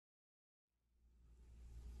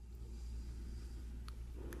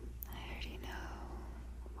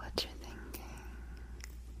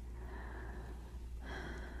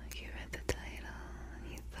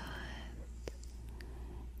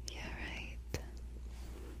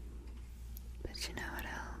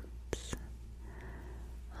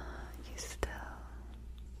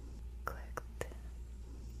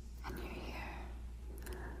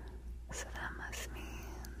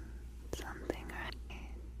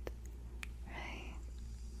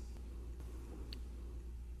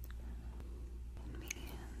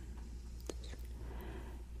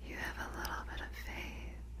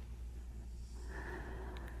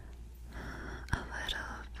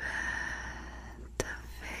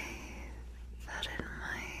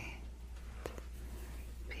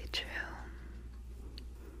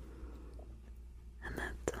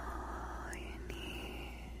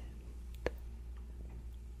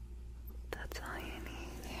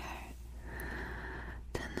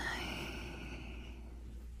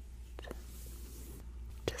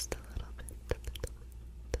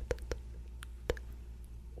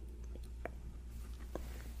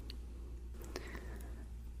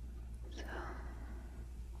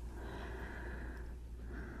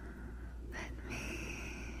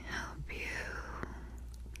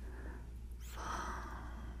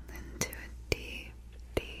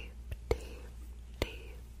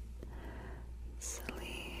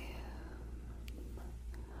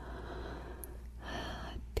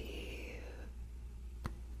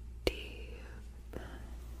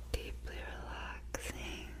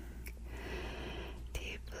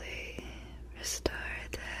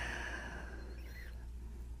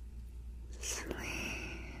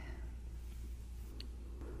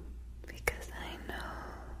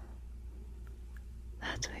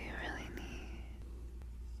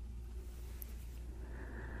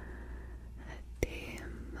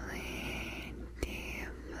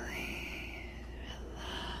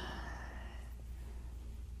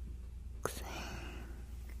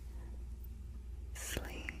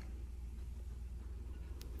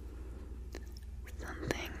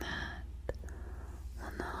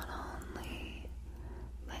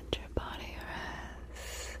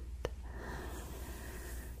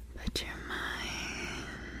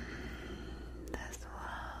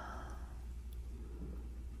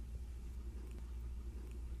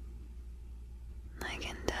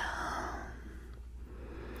can tell.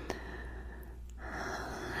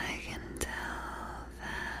 I can tell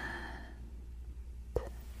that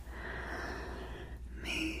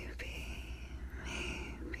maybe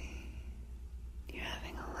you're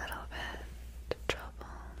having a little bit of trouble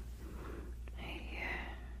right here.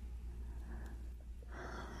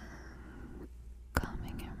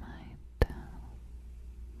 Calming your mind down.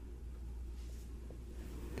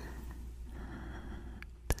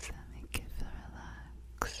 Does that make you feel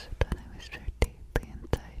relaxed when I whisper deeply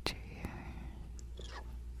inside your ears?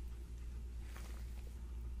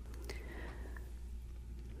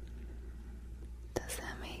 Does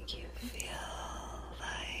that make you feel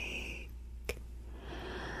like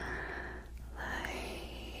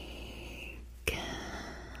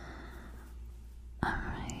I'm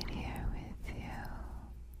right here with you?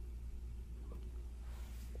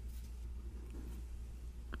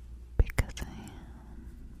 Because I am.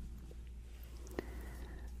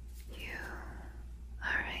 You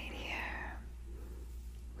are right here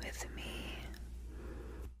with me.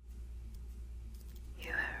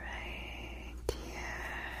 You are right here.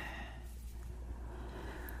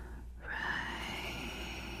 Right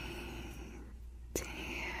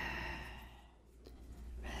here.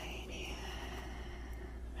 Right here.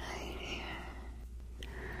 Right here.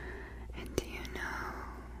 And do you know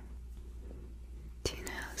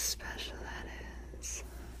how special that is?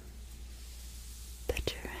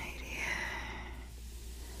 That you're right here.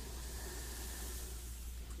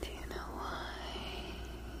 Do you know why?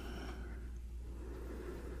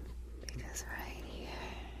 Because right here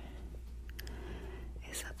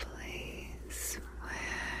is a place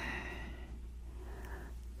where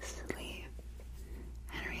sleep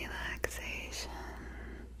and relaxation,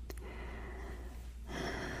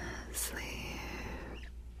 sleep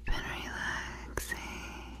and relaxation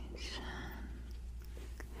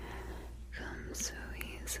comes so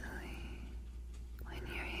easily when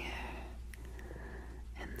you're here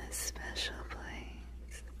in this special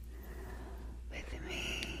place with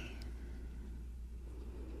me.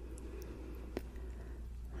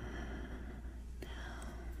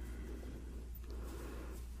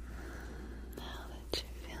 Now that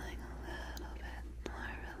you're feeling a little bit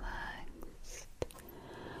more relaxed,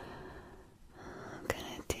 I'm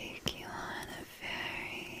gonna take you on a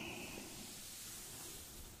very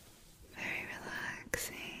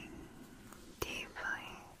relaxing,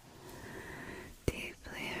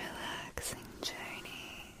 deeply relaxing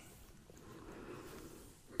journey.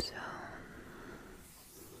 So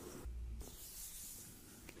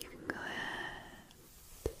you can go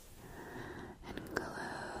ahead and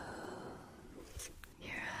close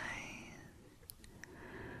your eyes.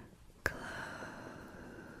 Close.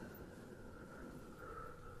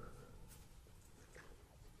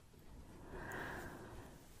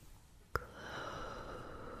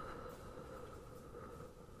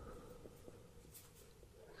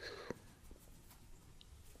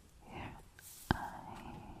 Your eyes.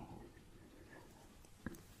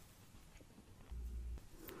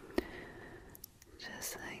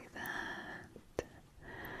 Just like that.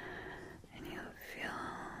 And you'll feel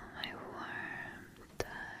my warm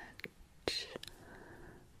touch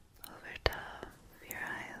over top of your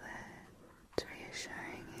eyelids,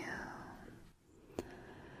 reassuring you.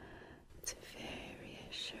 It's a very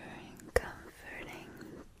reassuring, comforting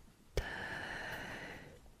touch.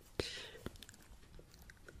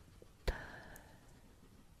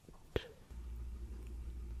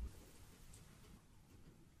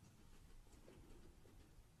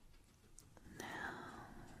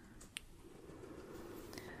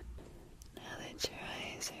 Now that your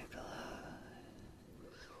eyes are closed,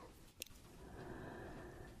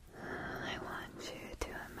 I want you to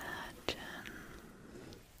imagine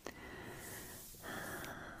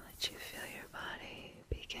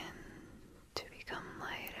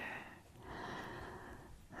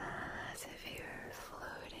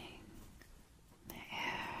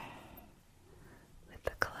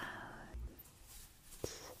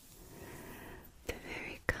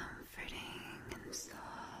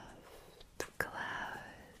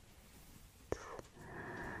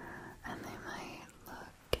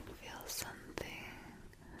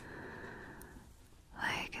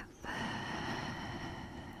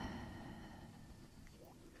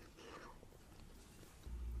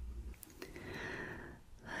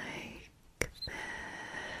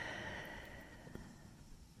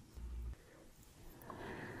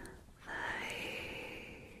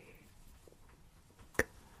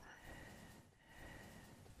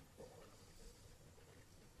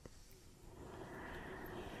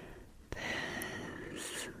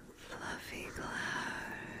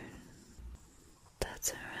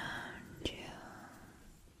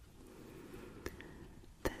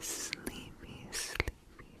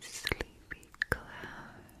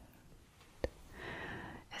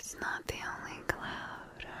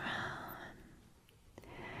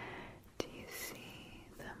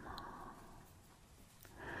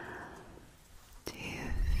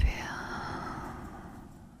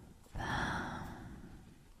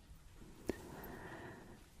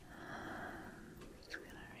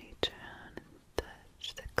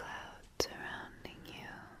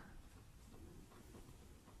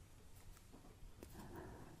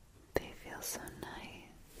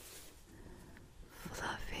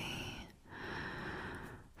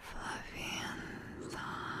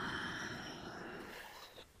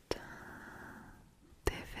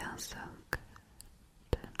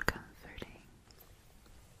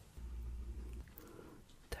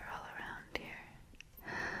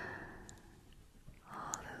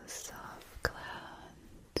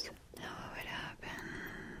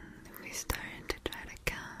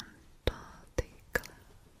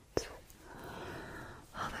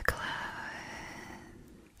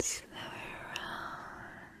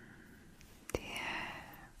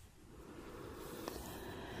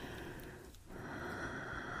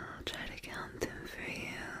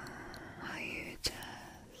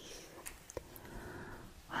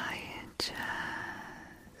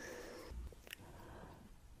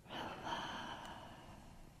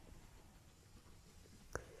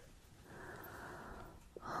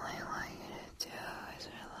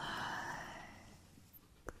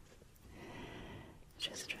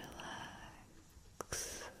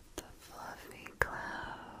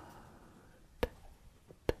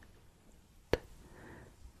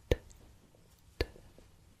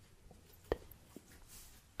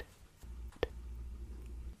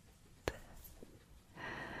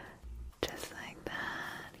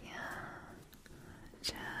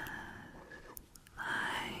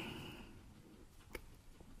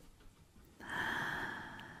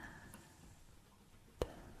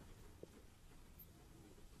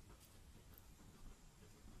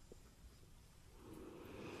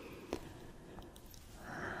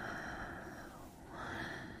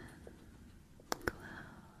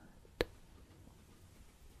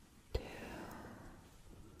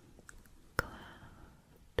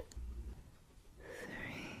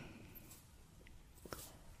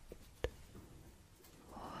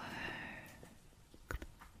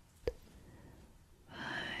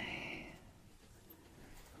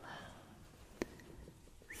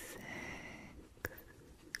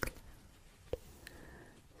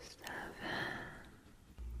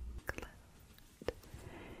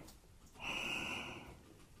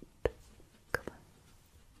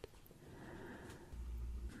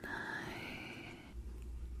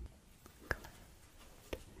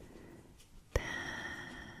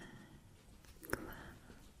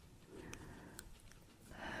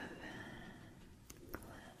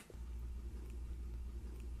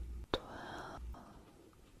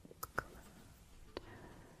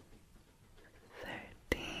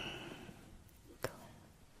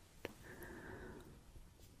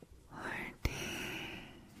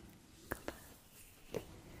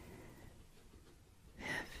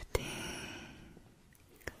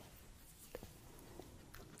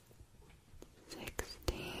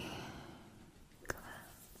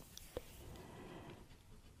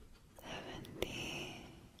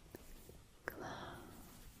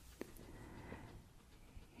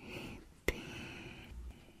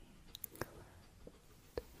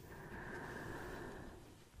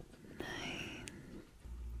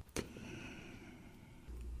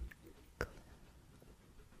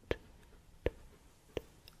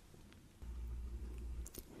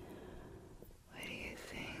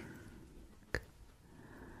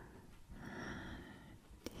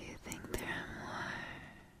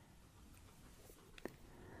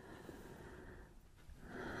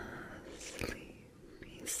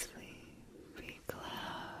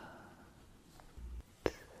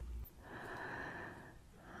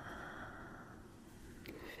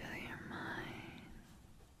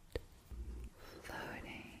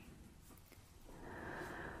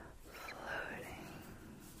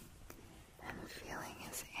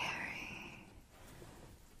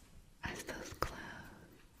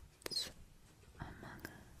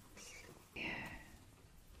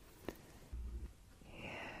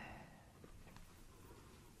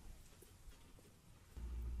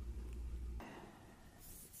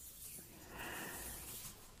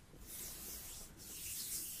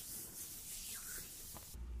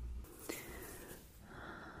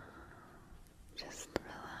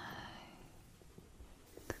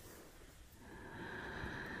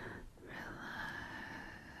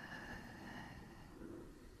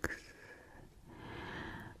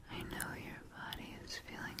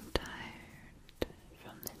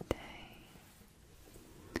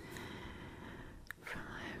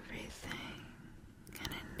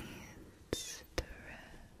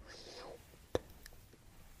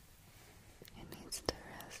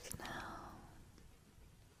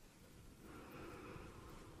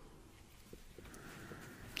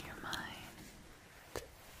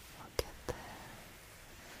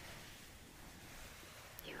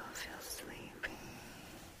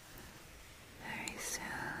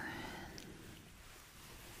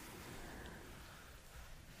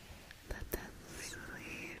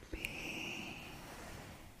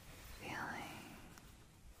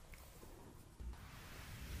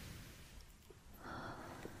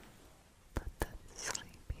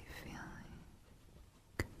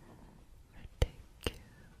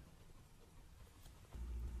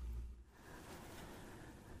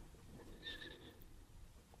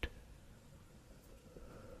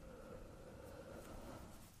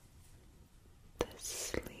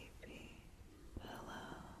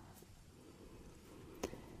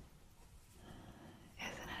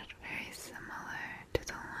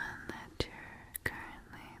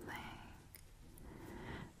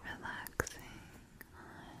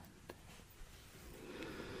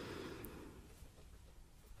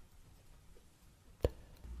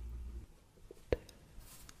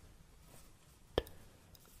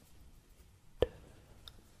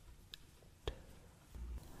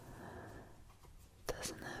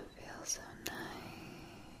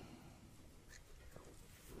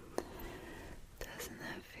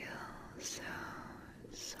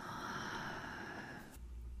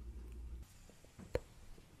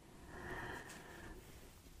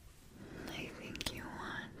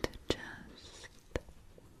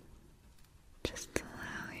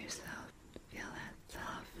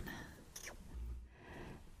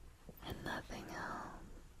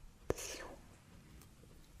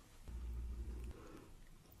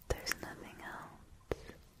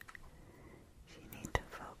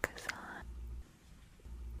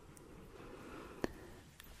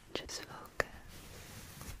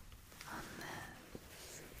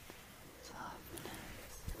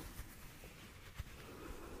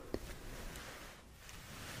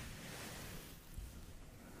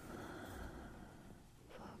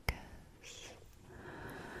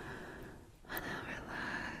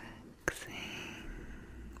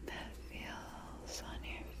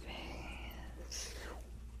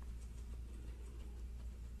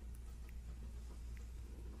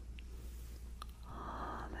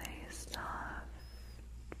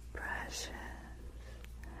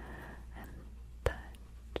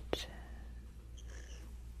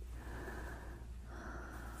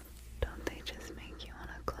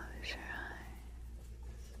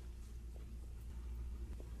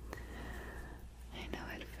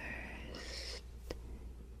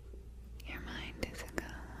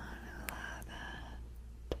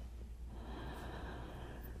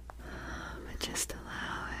Just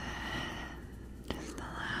allow it. Just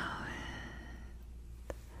allow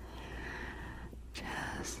it.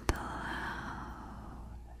 Just allow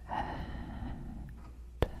it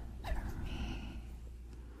for me.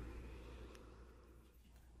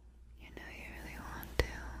 You know you really want to.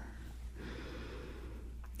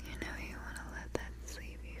 You know you want to let that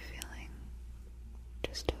sleepy feeling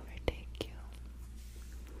just overtake you.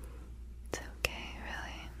 It's okay,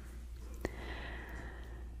 really.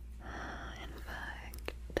 In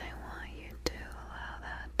fact, I want you to allow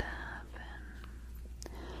that to happen.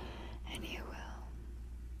 And you will.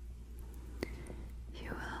 You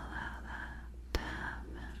will allow that to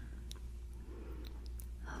happen.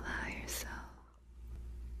 Allow yourself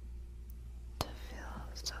to feel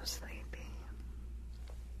so sleepy.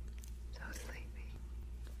 So sleepy.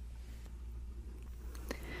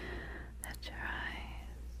 That your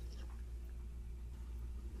eyes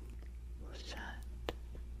will shut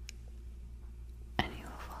and you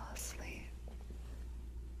will fall asleep.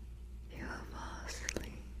 You will fall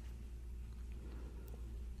asleep.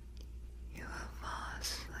 You will fall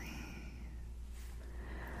asleep.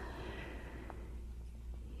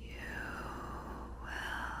 You will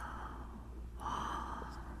fall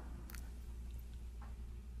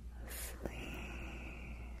asleep.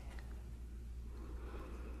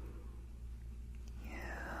 You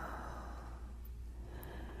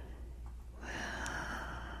will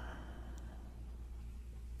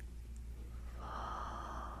fall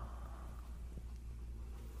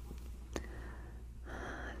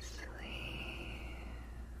asleep.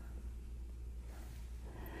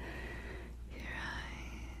 Your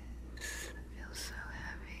eyes feel so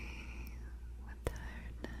heavy with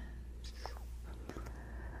tiredness.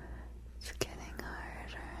 It's getting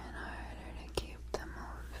harder and harder to keep them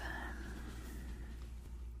open.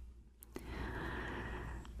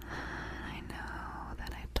 I know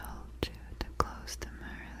that I told you to close them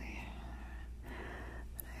earlier,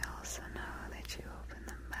 but I also know that you opened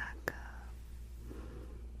them back up.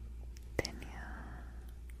 Didn't you?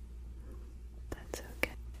 That's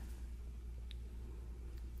okay.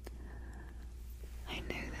 I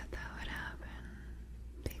knew that that would happen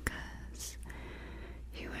because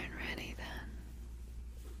you weren't ready then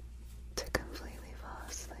to completely fall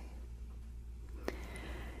asleep.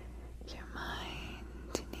 Your mind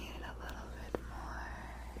needed a little bit more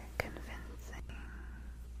convincing,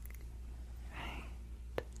 right?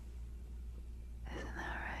 Isn't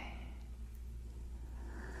that right?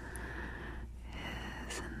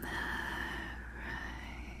 Isn't that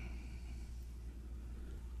right?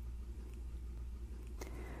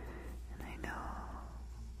 And I know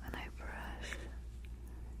when I brush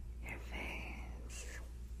your face,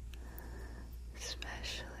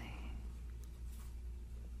 especially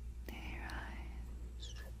near your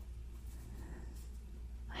eyes,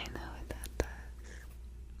 I know what that does.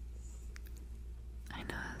 I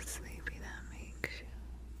know how sleepy that makes you.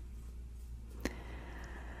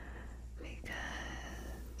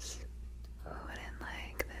 Because who wouldn't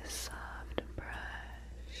like this soft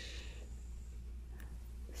brush?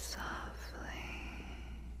 Softly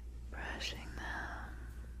brushing them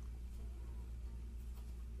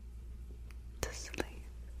to sleep,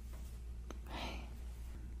 right?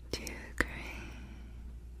 Do you agree?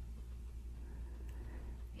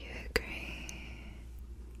 You agree?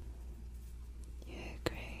 You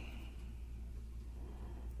agree?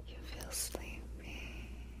 You feel sleepy.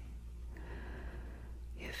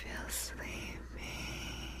 You feel sleepy.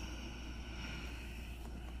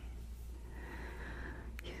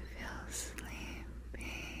 You feel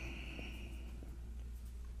sleepy.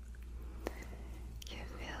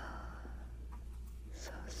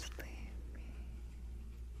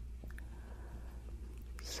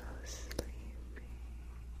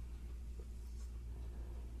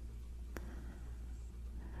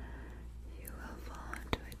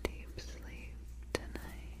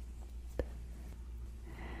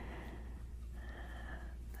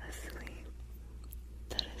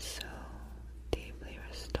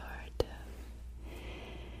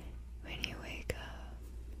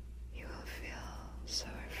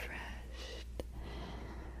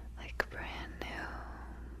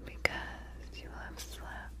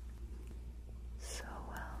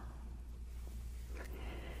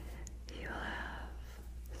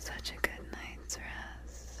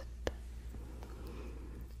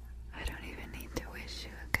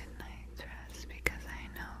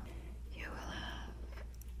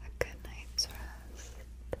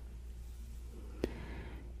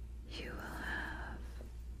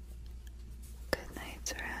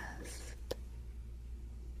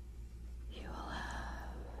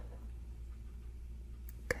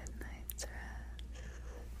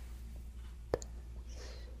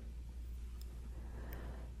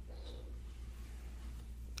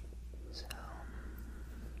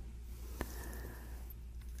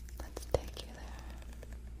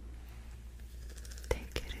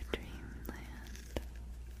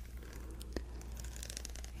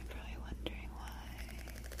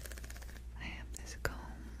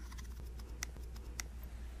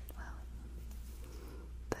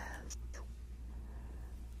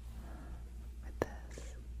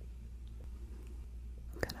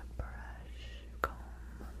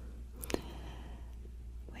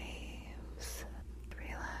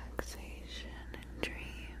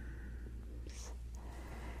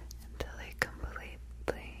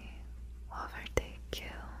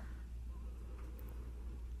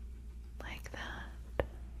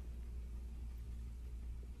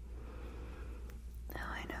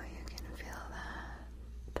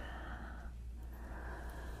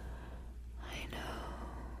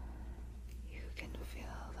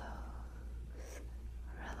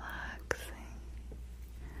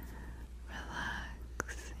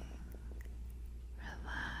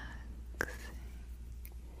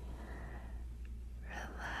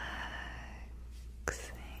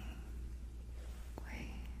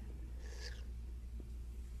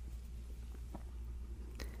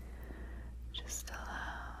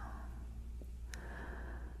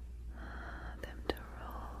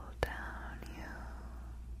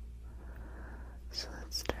 So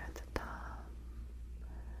let's start